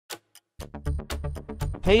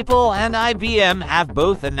PayPal and IBM have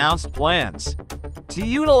both announced plans to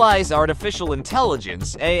utilize artificial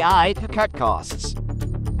intelligence (AI) to cut costs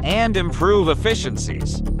and improve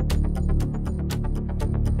efficiencies.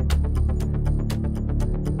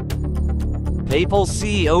 PayPal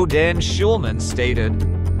CEO Dan Schulman stated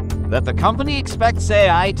that the company expects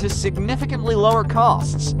AI to significantly lower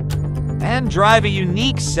costs and drive a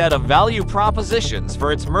unique set of value propositions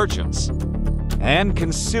for its merchants and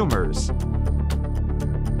consumers.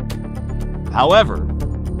 However,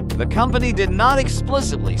 the company did not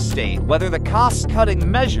explicitly state whether the cost-cutting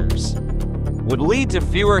measures would lead to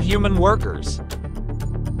fewer human workers.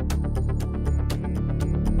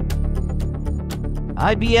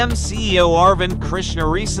 IBM CEO Arvind Krishna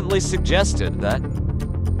recently suggested that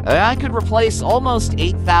AI could replace almost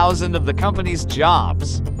 8,000 of the company's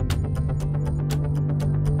jobs.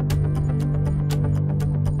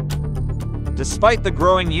 Despite the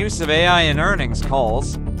growing use of AI in earnings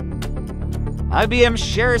calls, IBM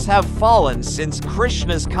shares have fallen since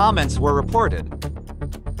Krishna's comments were reported.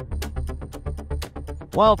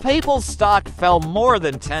 While PayPal's stock fell more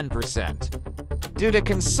than 10% due to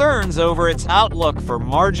concerns over its outlook for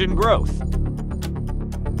margin growth.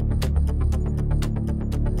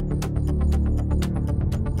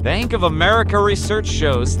 Bank of America research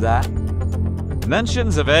shows that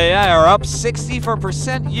mentions of AI are up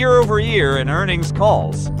 64% year-over-year in earnings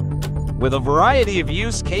calls, with a variety of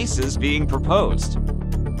use cases being proposed.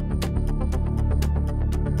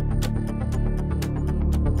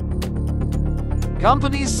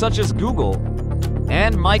 Companies such as Google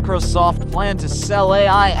and Microsoft plan to sell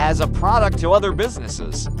AI as a product to other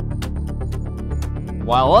businesses,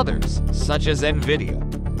 while others, such as Nvidia,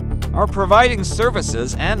 are providing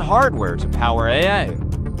services and hardware to power AI.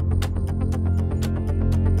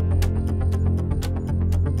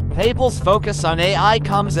 PayPal's focus on AI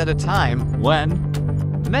comes at a time when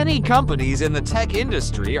many companies in the tech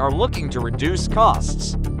industry are looking to reduce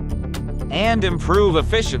costs and improve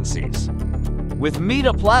efficiencies, with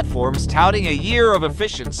Meta Platforms touting a year of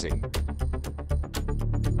efficiency.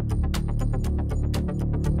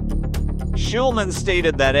 Schulman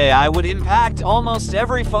stated that AI would impact almost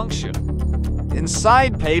every function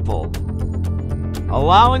inside PayPal,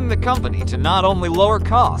 allowing the company to not only lower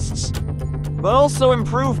costs, but also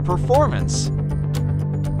improve performance